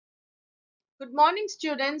Good morning,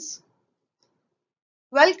 students.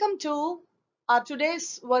 Welcome to our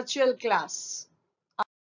today's virtual class. Are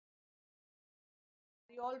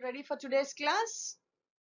you all ready for today's class?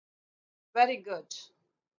 Very good.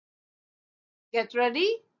 Get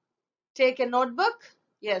ready. Take a notebook.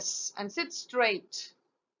 Yes, and sit straight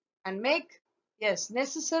and make, yes,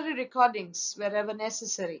 necessary recordings wherever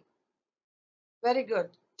necessary. Very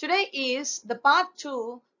good. Today is the part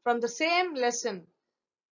 2 from the same lesson.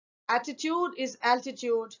 Attitude is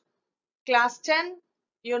altitude. Class 10,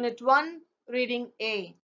 Unit 1, Reading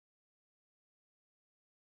A.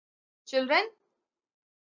 Children,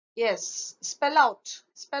 yes, spell out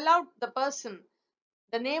the person,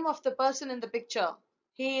 the name of the person in the picture.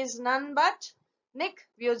 He is none but Nick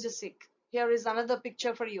Vujicic. Here is another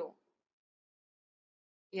picture for you.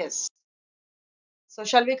 Yes. So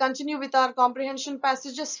shall we continue with our comprehension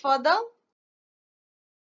passages further?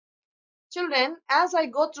 Children, as I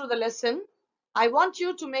go through the lesson, I want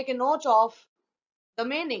you to make a note of the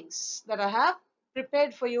meanings that I have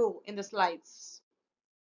prepared for you in the slides,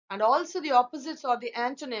 and also the opposites or the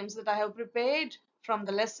antonyms that I have prepared from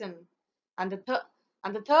the lesson. And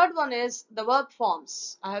the third one is the verb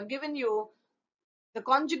forms. I have given you the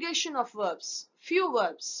conjugation of verbs, few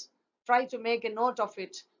verbs. Try to make a note of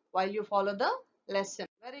it while you follow the lesson.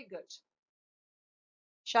 Very good.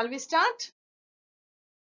 Shall we start?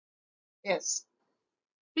 Yes.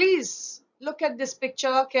 Please look at this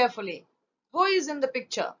picture carefully. Who is in the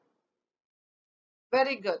picture?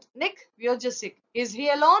 Very good. Nick Vujicic. Is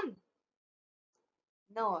he alone?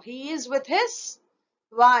 No, he is with his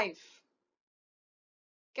wife.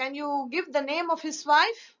 Can you give the name of his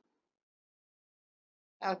wife?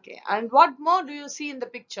 Okay. And what more do you see in the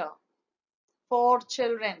picture? 4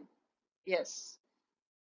 children. Yes.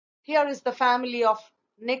 Here is the family of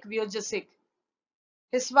Nick Vujicic.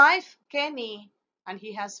 His wife, Kenny, and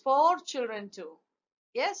he has 4 children too.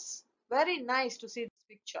 Yes, very nice to see this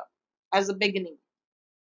picture as a beginning.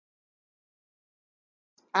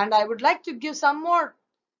 And I would like to give some more,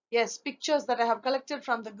 yes, pictures that I have collected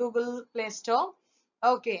from the Google Play Store.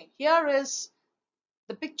 Okay, here is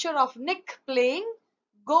the picture of Nick playing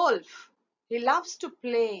golf. He loves to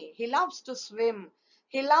play, he loves to swim,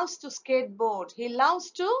 he loves to skateboard, he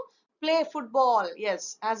loves to play football.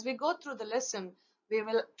 Yes, as we go through the lesson, we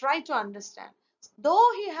will try to understand.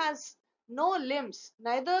 Though he has no limbs,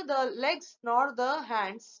 neither the legs nor the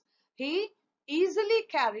hands, he easily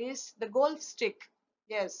carries the golf stick.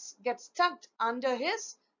 Yes, gets tucked under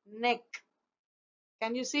his neck.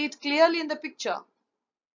 Can you see it clearly in the picture?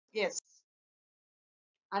 Yes.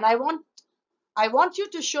 And I want you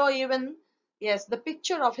to show even, yes, the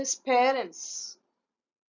picture of his parents.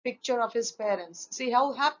 Picture of his parents. See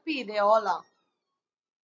how happy they all are.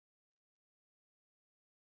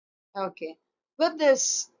 Okay. With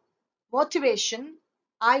this motivation,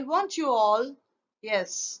 I want you all,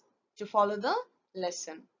 yes, to follow the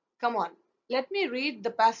lesson. Come on. Let me read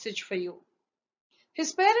the passage for you.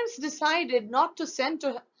 His parents decided not to send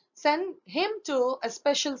him to a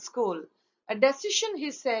special school. A decision,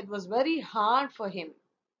 he said, was very hard for him,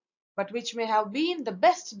 but which may have been the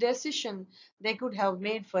best decision they could have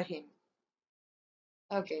made for him.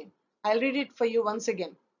 Okay, I'll read it for you once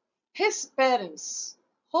again. His parents.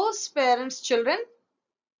 Whose parents, children?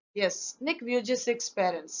 Yes, Nick Vujicic's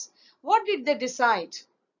parents. What did they decide?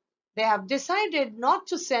 They have decided not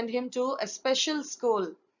to send him to a special school.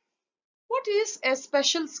 What is a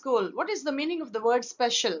special school? What is the meaning of the word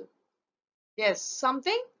special? Yes,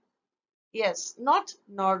 something? Yes, not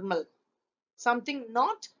normal. Something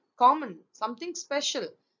not common, something special.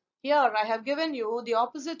 Here I have given you the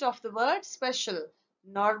opposite of the word special,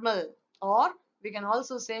 normal, or we can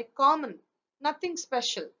also say common, nothing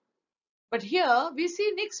special. But here we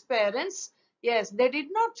see Nick's parents, yes, they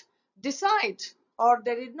did not decide or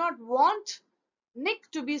they did not want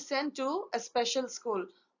Nick to be sent to a special school.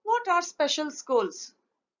 What are special schools?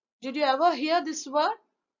 Did you ever hear this word?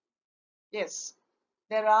 Yes,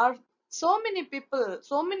 there are so many people,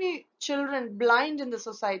 so many children blind in the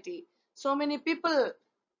society, so many people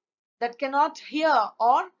that cannot hear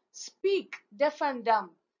or speak, deaf and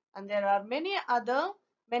dumb, and there are many other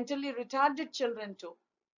mentally retarded children too.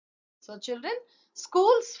 So children,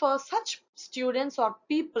 schools for such students or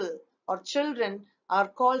people or children are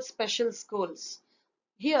called special schools.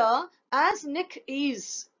 Here, as Nick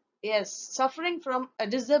is, yes, suffering from a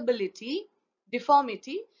disability,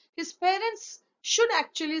 deformity, his parents should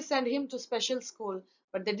actually send him to special school,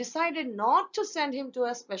 but they decided not to send him to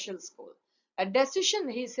a special school. A decision,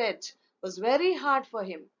 he said, was very hard for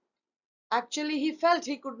him. Actually, he felt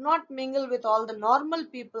he could not mingle with all the normal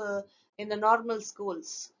people in the normal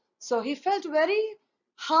schools. So he felt very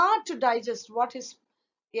hard to digest what his,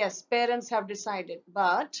 yes, parents have decided,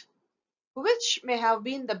 but which may have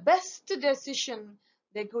been the best decision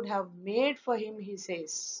they could have made for him, he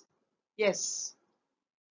says. Yes,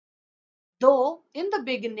 though in the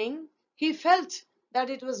beginning he felt that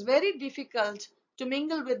it was very difficult to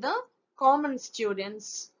mingle with the common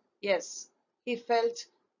students, yes, he felt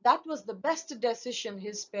that was the best decision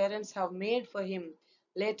his parents have made for him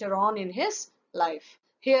later on in his life.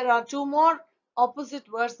 Here are two more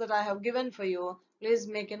opposite words that I have given for you. Please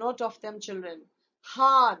make a note of them, children.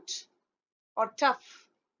 Hard or tough.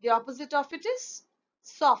 The opposite of it is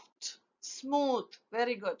soft, smooth.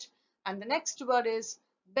 Very good. And the next word is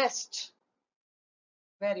best.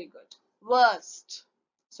 Very good. Worst.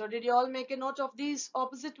 So did you all make a note of these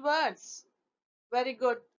opposite words? Very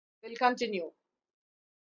good. We'll continue.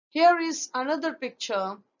 Here is another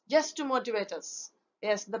picture just to motivate us.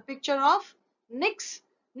 Yes, the picture of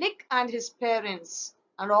Nick and his parents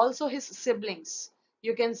and also his siblings.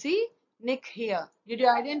 You can see Nick here. Did you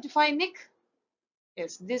identify Nick?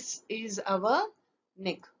 Yes, this is our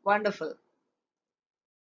Nick. Wonderful.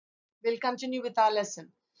 We'll continue with our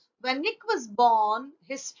lesson. When Nick was born,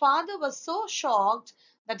 his father was so shocked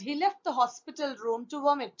that he left the hospital room to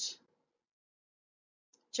vomit.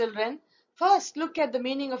 Children, first look at the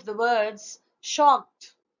meaning of the words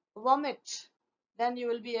shocked, vomit. Then you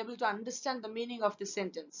will be able to understand the meaning of the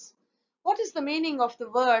sentence. What is the meaning of the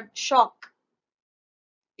word shock?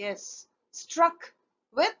 Yes, struck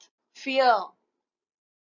with fear.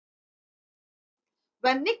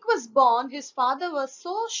 When Nick was born, his father was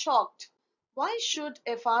so shocked. Why should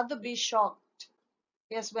a father be shocked?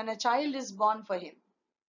 Yes, when a child is born for him.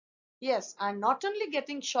 Yes, and not only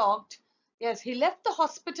getting shocked, yes, he left the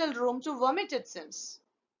hospital room to vomit, it seems.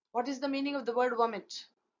 What is the meaning of the word vomit?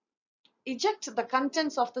 Eject the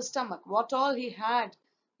contents of the stomach. What all he had,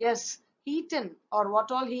 yes, eaten or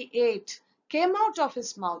what all he ate came out of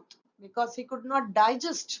his mouth because he could not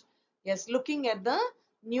digest. Yes, looking at the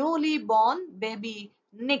newly born baby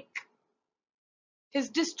Nick. His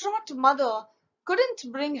distraught mother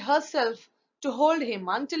couldn't bring herself to hold him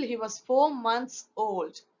until he was 4 months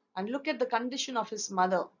old. And look at the condition of his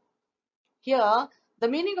mother. Here, the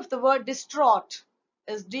meaning of the word distraught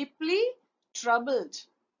is deeply troubled,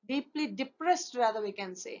 deeply depressed, rather, we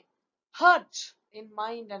can say. Hurt in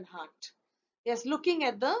mind and heart. Yes, looking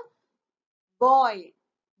at the boy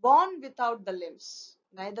born without the limbs,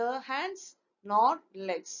 neither hands nor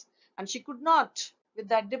legs. And she could not, with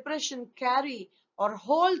that depression, carry or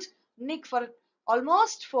hold Nick for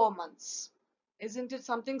almost 4 months. Isn't it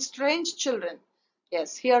something strange, children?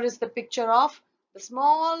 Yes, here is the picture of the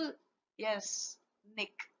small, yes,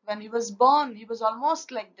 Nick. When he was born, he was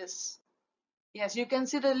almost like this. Yes, you can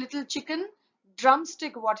see the little chicken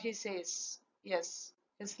drumstick, what he says. Yes,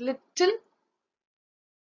 his little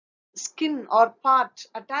skin or part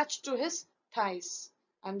attached to his thighs,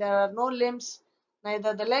 and there are no limbs,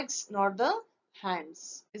 neither the legs nor the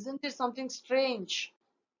hands. Isn't it something strange?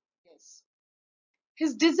 Yes.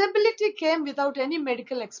 His disability came without any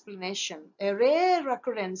medical explanation, a rare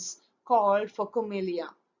occurrence called phocomelia.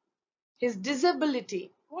 His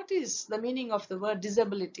disability. What is the meaning of the word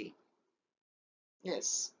disability?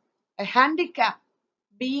 Yes. A handicap,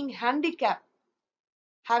 being handicapped,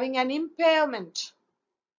 having an impairment.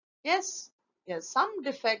 Yes, yes, some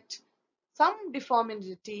defect, some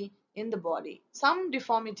deformity in the body, some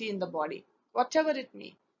deformity in the body, whatever it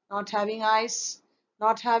may. Not having eyes,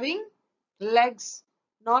 not having legs,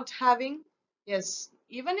 not having, yes,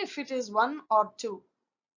 even if it is one or two,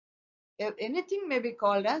 anything may be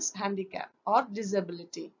called as handicap or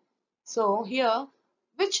disability. So here,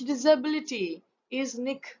 which disability is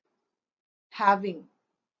Nick having?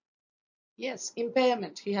 Yes,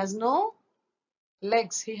 impairment. He has no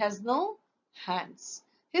legs, he has no hands.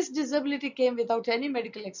 His disability came without any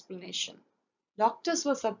medical explanation. Doctors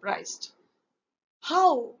were surprised.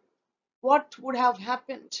 How? What would have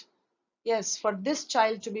happened? Yes, for this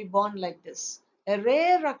child to be born like this. A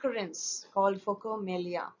rare occurrence called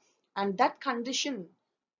phocomelia. And that condition,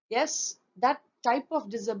 yes, that type of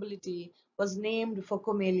disability was named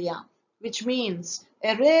phocomelia, which means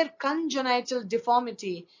a rare congenital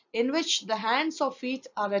deformity in which the hands or feet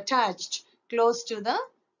are attached close to the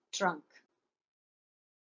trunk.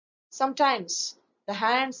 Sometimes the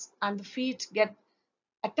hands and the feet get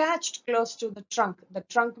attached close to the trunk. The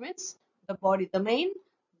trunk means the body, the main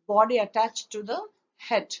body attached to the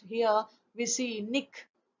head. Here we see Nick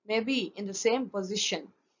maybe in the same position.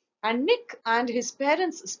 And Nick and his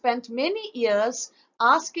parents spent many years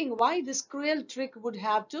asking why this cruel trick would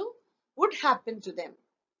happen to them.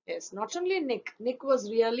 Yes, not only Nick. Nick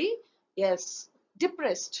was really, yes,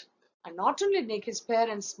 depressed. And not only Nick, his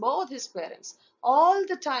parents, both his parents, all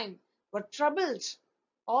the time were troubled.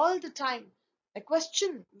 All the time, a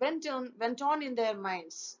question went on in their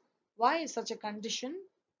minds. Why such a condition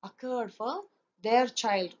occurred for their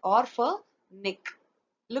child or for Nick?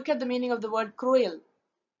 Look at the meaning of the word cruel.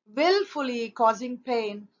 Willfully causing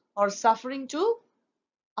pain or suffering to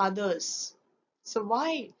others. So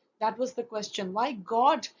why? That was the question. Why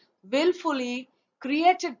God willfully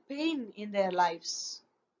created pain in their lives?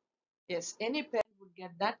 Yes, any parent would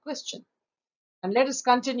get that question. And let us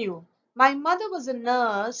continue. My mother was a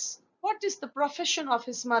nurse. What is the profession of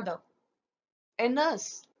his mother? A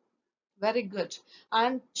nurse. Very good.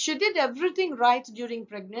 And she did everything right during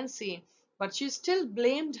pregnancy, but she still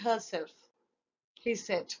blamed herself, he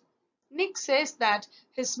said. Nick says that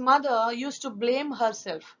his mother used to blame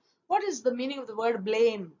herself. What is the meaning of the word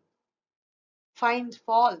blame? Find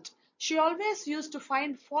fault. She always used to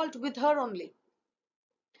find fault with her only.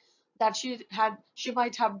 That she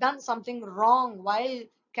might have done something wrong while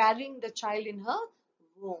carrying the child in her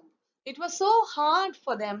womb. It was so hard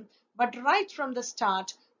for them, but right from the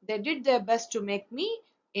start, they did their best to make me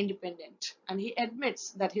independent. And he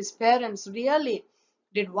admits that his parents really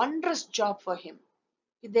did wondrous job for him.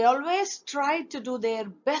 They always tried to do their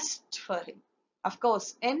best for him. Of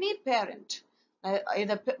course, any parent,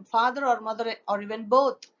 either father or mother or even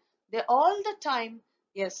both, they all the time,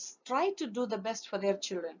 yes, try to do the best for their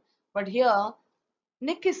children. But here,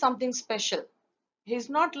 Nick is something special. He's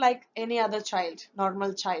not like any other child,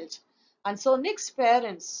 normal child. And so Nick's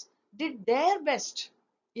parents did their best,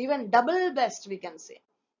 even double best, we can say,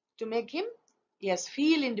 to make him, yes,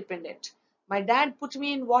 feel independent. My dad put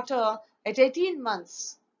me in water at 18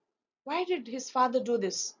 months. Why did his father do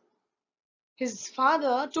this? His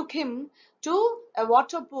father took him to a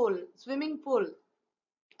water pool, swimming pool,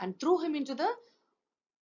 and threw him into the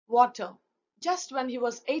water just when he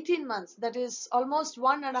was 18 months. That is almost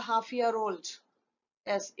 1.5 years old.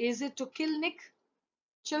 Yes, is it to kill Nick?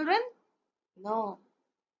 Children? No.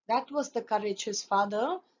 That was the courage his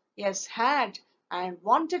father, yes, had and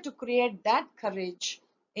wanted to create that courage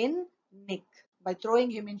in Nick by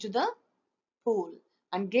throwing him into the pool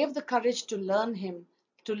and gave the courage to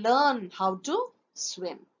learn how to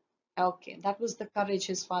swim. Okay, that was the courage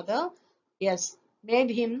his father, yes, made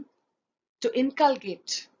him to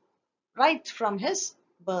inculcate right from his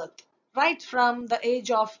birth, right from the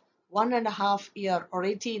age of 1.5 years or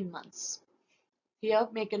 18 months. Here,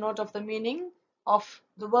 make a note of the meaning of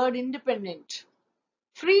the word independent.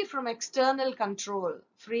 Free from external control.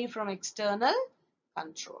 Free from external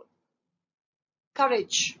control.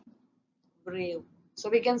 Courage. Brave. So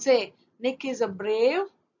we can say Nick is a brave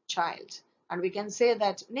child. And we can say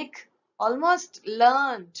that Nick almost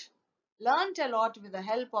learned a lot with the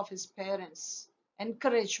help of his parents'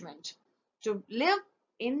 encouragement to live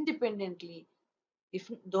independently,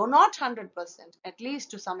 if though not 100%, at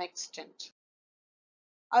least to some extent.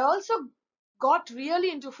 I also got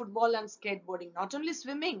really into football and skateboarding. Not only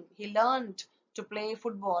swimming, he learned to play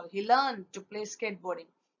football. He learned to play skateboarding.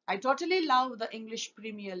 I totally love the English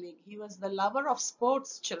Premier League. He was the lover of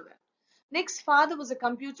sports children. Nick's father was a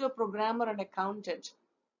computer programmer and accountant.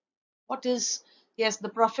 What is, yes, the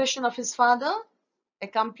profession of his father? A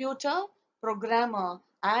computer programmer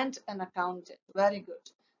and an accountant. Very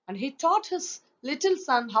good. And he taught his little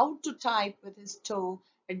son how to type with his toe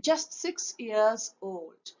at just 6 years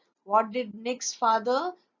old. What did Nick's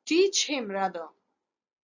father teach him rather?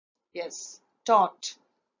 Yes, taught.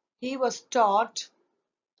 He was taught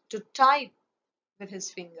to type with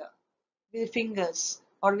his fingers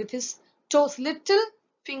or with his toes, little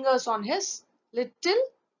fingers on his little,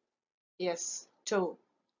 yes, toe,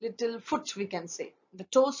 little foot we can say, the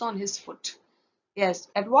toes on his foot. Yes,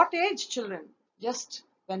 at what age, children? Just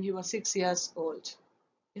when he was 6 years old.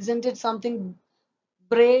 Isn't it something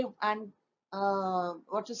brave and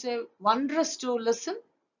what to say, wondrous to listen?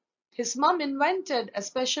 His mom invented a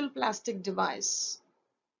special plastic device.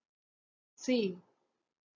 See,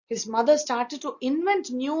 his mother started to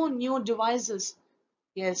invent new devices,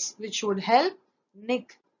 yes, which would help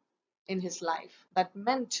Nick in his life. That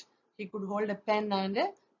meant he could hold a pen and a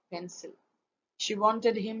pencil. She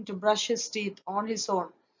wanted him to brush his teeth on his own.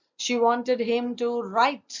 She wanted him to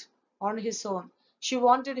write on his own. She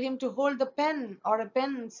wanted him to hold the pen or a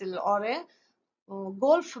pencil or a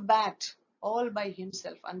golf bat all by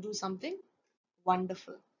himself and do something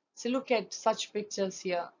wonderful. So look at such pictures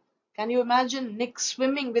here. Can you imagine Nick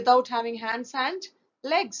swimming without having hands and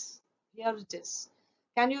legs? Here it is.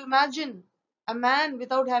 Can you imagine a man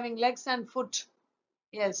without having legs and foot?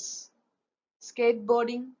 Yes.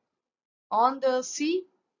 Skateboarding on the sea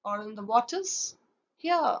or in the waters?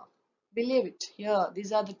 Here. Believe it. Here,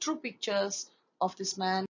 these are the true pictures of this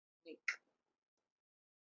man, Nick.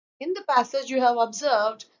 In the passage, you have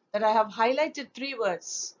observed that I have highlighted three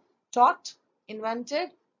words: taught,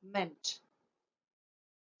 invented, meant.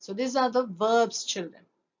 So these are the verbs, children.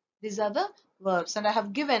 These are the verbs, and I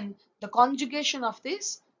have given the conjugation of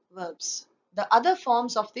these verbs, the other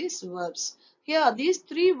forms of these verbs. Here, these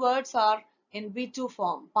three words are in V2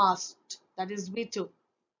 form, past, that is V2,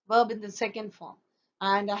 verb in the second form.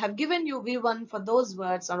 And I have given you V1 for those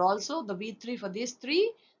words, and also the V3 for these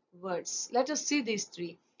three words. Let us see these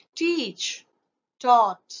three. Teach,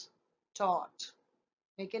 taught, taught.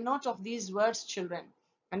 Make a note of these words, children.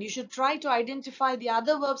 And you should try to identify the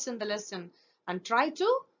other verbs in the lesson and try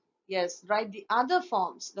to, yes, write the other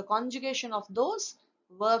forms, the conjugation of those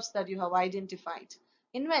verbs that you have identified.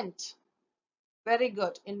 Invent. Very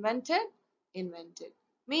good. Invented, invented.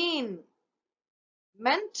 Mean,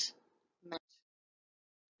 meant, meant.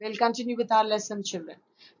 We'll continue with our lesson, children.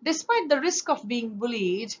 Despite the risk of being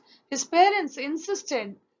bullied, his parents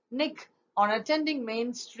insisted Nick on attending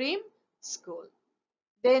mainstream school.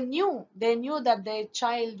 They knew that their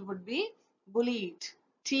child would be bullied,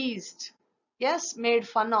 teased, yes, made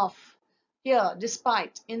fun of. Here,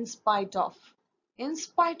 despite, in spite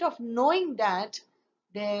of knowing that,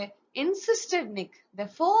 they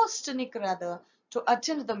forced Nick rather, to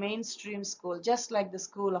attend the mainstream school, just like the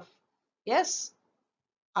school of, yes,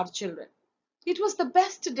 our children. It was the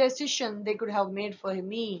best decision they could have made for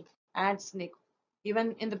me, adds Nick.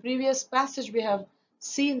 Even in the previous passage, we have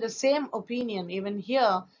seen the same opinion. Even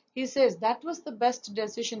here, he says that was the best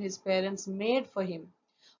decision his parents made for him,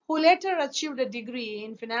 who later achieved a degree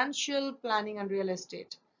in financial planning and real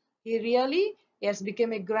estate. He really, yes,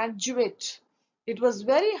 became a graduate. It was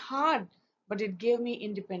very hard, but it gave me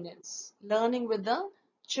independence. Learning with the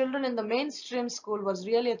children in the mainstream school was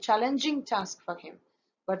really a challenging task for him.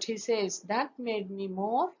 But he says that made me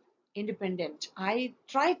more independent. I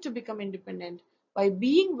tried to become independent by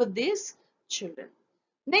being with these children.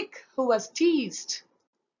 Nick, who was teased,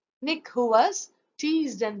 Nick, who was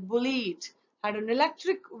teased and bullied, had an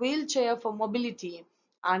electric wheelchair for mobility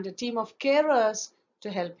and a team of carers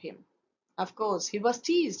to help him. Of course, he was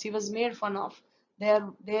teased, he was made fun of. There,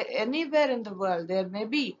 anywhere in the world, there may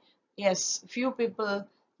be, yes, few people,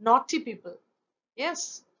 naughty people,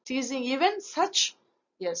 yes, teasing even such,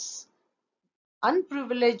 yes,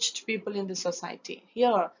 unprivileged people in the society.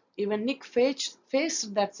 Here, even Nick faced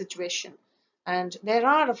that situation. And there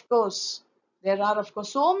are of course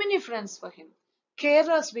so many friends for him.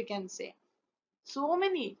 Carers, we can say. So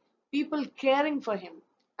many people caring for him.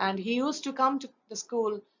 And he used to come to the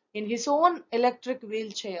school in his own electric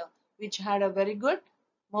wheelchair, which had a very good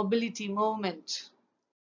mobility movement.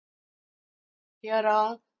 Here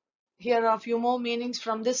are Here are a few more meanings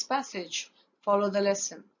from this passage. Follow the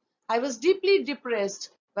lesson. I was deeply depressed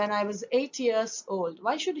when I was 8 years old.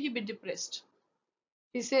 Why should he be depressed?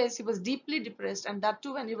 He says he was deeply depressed, and that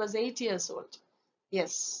too when he was 8 years old.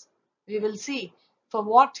 Yes, we will see for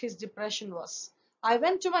what his depression was. I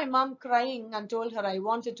went to my mom crying and told her I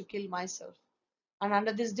wanted to kill myself. And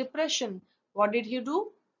under this depression, what did he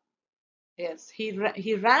do? Yes, he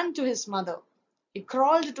ran to his mother. He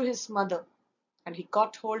crawled to his mother and he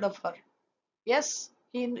caught hold of her. Yes,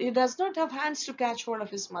 he does not have hands to catch hold of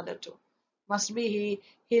his mother too. Must be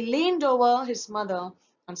he leaned over his mother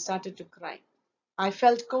and started to cry. I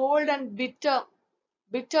felt cold and bitter,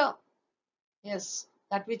 bitter. Yes,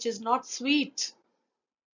 that which is not sweet,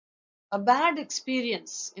 a bad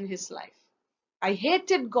experience in his life. I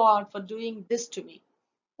hated God for doing this to me.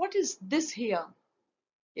 What is this here?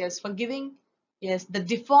 Yes, forgiving. Yes, the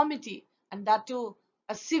deformity, and that too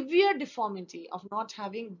a severe deformity of not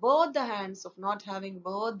having both the hands, of not having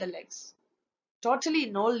both the legs. Totally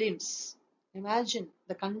no limbs. Imagine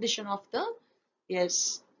the condition of the,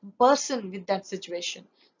 yes, person with that situation.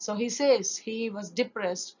 So he says he was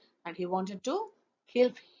depressed and he wanted to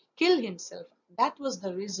kill kill himself. That was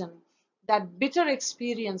the reason. That bitter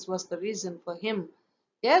experience was the reason for him,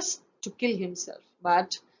 yes, to kill himself.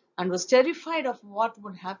 But and was terrified of what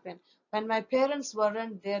would happen when my parents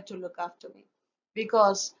weren't there to look after me,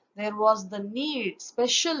 because there was the need,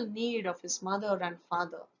 special need of his mother and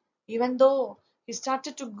father. Even though he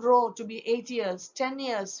started to grow to be 8 years, 10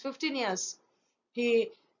 years, 15 years, he,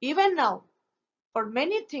 even now, for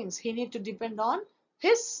many things, he need to depend on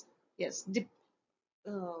his, yes,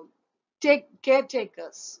 uh, take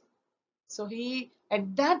caretakers. So he,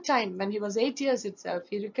 at that time, when he was 8 years itself,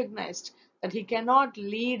 he recognized that he cannot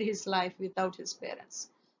lead his life without his parents.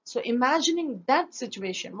 So imagining that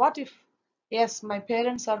situation, what if, yes, my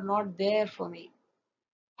parents are not there for me?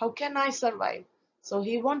 How can I survive? So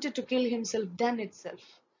he wanted to kill himself then itself.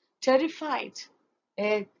 terrified,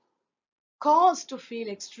 a cause to feel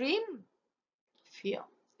extreme fear.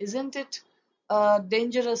 Isn't it a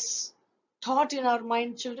dangerous thought in our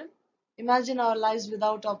mind, children? Imagine our lives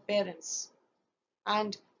without our parents.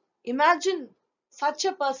 And imagine such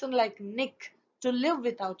a person like Nick to live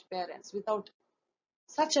without parents, without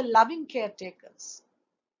such a loving caretakers.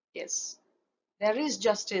 Yes, there is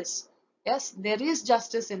justice. Yes, there is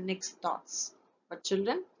justice in Nick's thoughts. But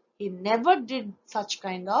children, he never did such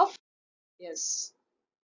kind of, yes,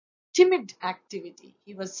 timid activity.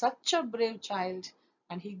 He was such a brave child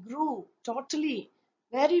and he grew totally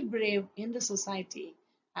very brave in the society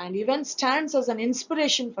and even stands as an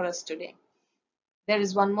inspiration for us today. There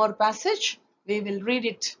is one more passage. We will read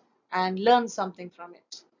it and learn something from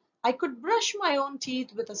it. I could brush my own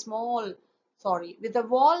teeth with with a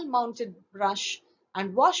wall mounted brush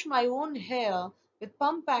and wash my own hair with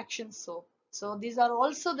pump action soap. So these are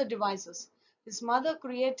also the devices. His mother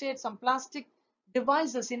created some plastic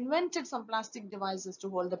devices, invented some plastic devices to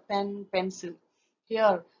hold the pen, pencil.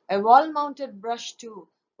 Here, a wall mounted brush too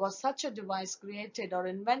was such a device created or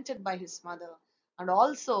invented by his mother. And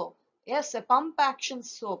also, yes, a pump action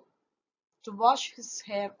soap to wash his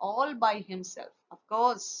hair all by himself. Of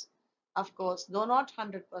course, though not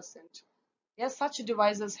 100%. Yes, such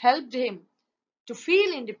devices helped him to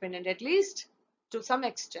feel independent, at least to some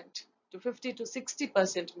extent, to 50 to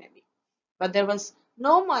 60% maybe. But there was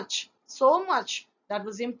so much that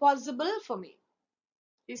was impossible for me.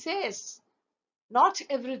 He says, not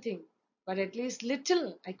everything, but at least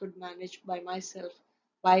little I could manage by myself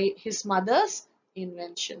by his mother's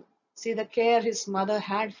invention. See the care his mother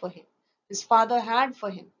had for him, his father had for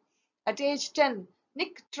him. At age 10,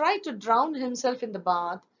 Nick tried to drown himself in the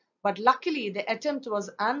bath, but luckily the attempt was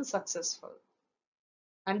unsuccessful.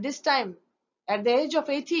 And this time, at the age of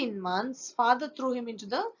 18 months, father threw him into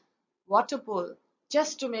the water pool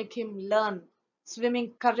just to make him learn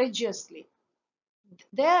swimming courageously.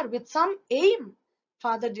 There, with some aim,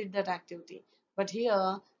 father did that activity. But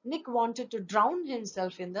here, Nick wanted to drown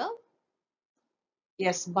himself in the,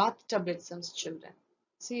 yes, bathtub with some children.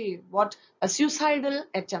 See, what a suicidal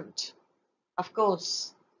attempt. Of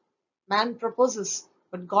course, man proposes,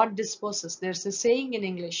 but God disposes. There's a saying in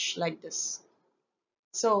English like this.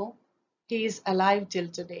 So, he is alive till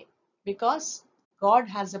today because God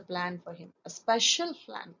has a plan for him, a special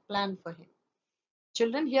plan for him.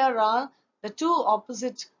 Children, here are the two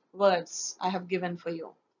opposite words I have given for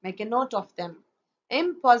you. Make a note of them.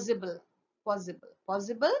 Impossible, possible,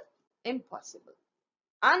 possible, impossible.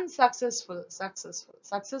 Unsuccessful, successful,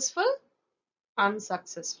 successful,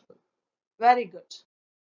 unsuccessful. Very good.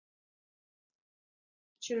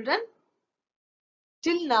 Children,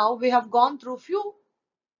 till now we have gone through few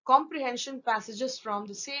comprehension passages from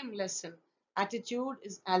the same lesson. Attitude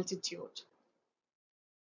is altitude.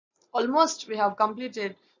 Almost we have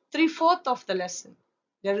completed 3/4 of the lesson.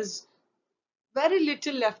 There is very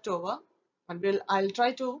little left over and I'll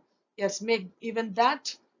try to, yes, make even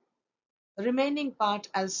that remaining part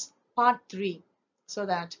as part 3 so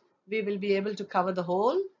that we will be able to cover the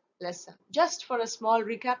whole lesson. Just for a small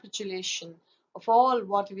recapitulation of all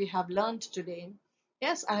what we have learned today,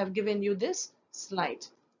 yes, I have given you this slide.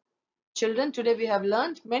 Children, today we have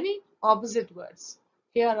learned many opposite words.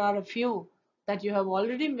 Here are a few that you have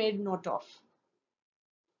already made note of.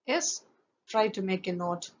 Yes, try to make a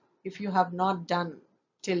note if you have not done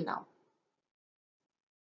till now.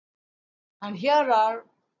 And here are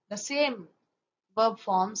the same verb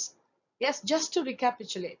forms. Yes, just to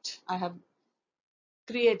recapitulate, I have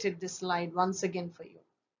created this slide once again for you.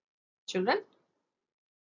 Children,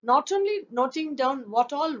 not only noting down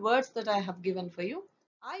what all words that I have given for you,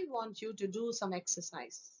 I want you to do some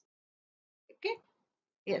exercise. Okay?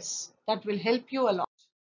 Yes, that will help you a lot.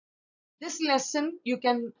 This lesson you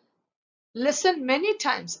can listen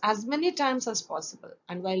as many times as possible.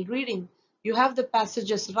 And while reading, you have the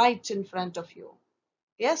passages right in front of you.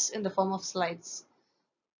 Yes, in the form of slides.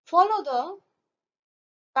 Follow the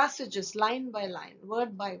passages line by line,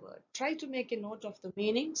 word by word. Try to make a note of the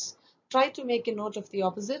meanings, try to make a note of the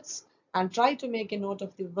opposites, and try to make a note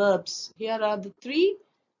of the verbs. Here are the 3,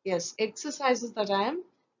 yes, exercises that I am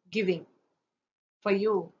giving for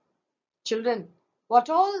you. Children, what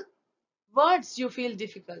all words you feel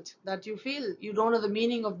difficult, that you feel you don't know the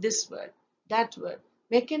meaning of this word, that word,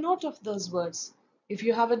 make a note of those words. If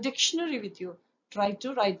you have a dictionary with you, try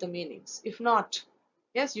to write the meanings. If not,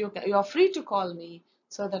 yes, you are free to call me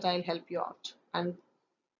so that I'll help you out. And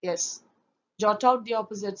yes, jot out the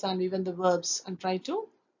opposites and even the verbs and try to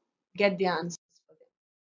get the answers for them.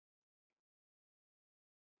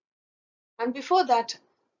 And before that,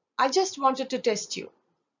 I just wanted to test you.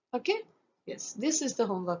 Okay? Yes, this is the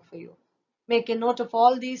homework for you. Make a note of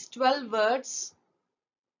all these 12 words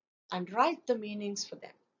and write the meanings for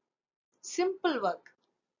them. Simple work.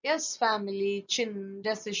 Yes, family, chin,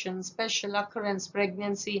 decision, special occurrence,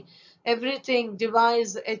 pregnancy, everything,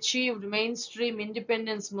 device, achieved, mainstream,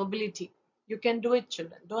 independence, mobility. You can do it,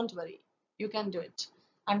 children. Don't worry. You can do it.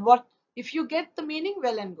 And what if you get the meaning?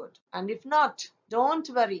 Well and good. And if not, don't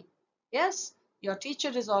worry. Yes, your teacher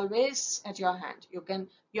is always at your hand.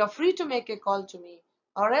 You're free to make a call to me,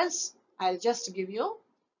 or else I'll just give you,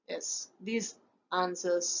 yes, these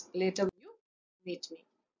answers later when you meet me.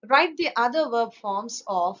 Write the other verb forms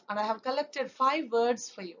of, and I have collected 5 words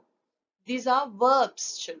for you. These are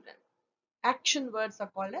verbs, children. Action words are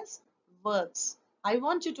called as verbs. I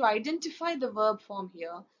want you to identify the verb form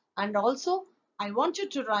here, and also I want you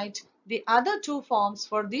to write the other 2 forms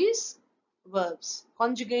for these verbs,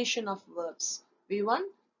 conjugation of verbs, V1,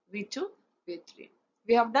 V2, V3.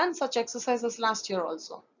 We have done such exercises last year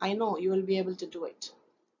also. I know you will be able to do it.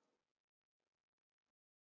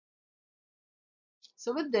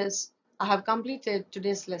 So with this, I have completed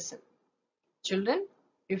today's lesson. Children,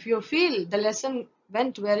 if you feel the lesson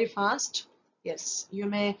went very fast, yes, you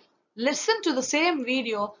may listen to the same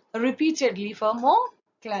video repeatedly for more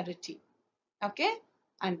clarity. Okay?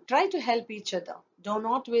 And try to help each other. Do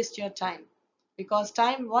not waste your time, because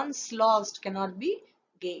time once lost cannot be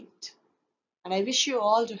gained. And I wish you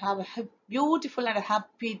all to have a beautiful and a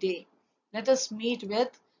happy day. Let us meet with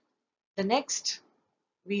the next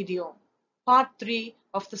video, part 3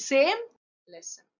 of the same lesson.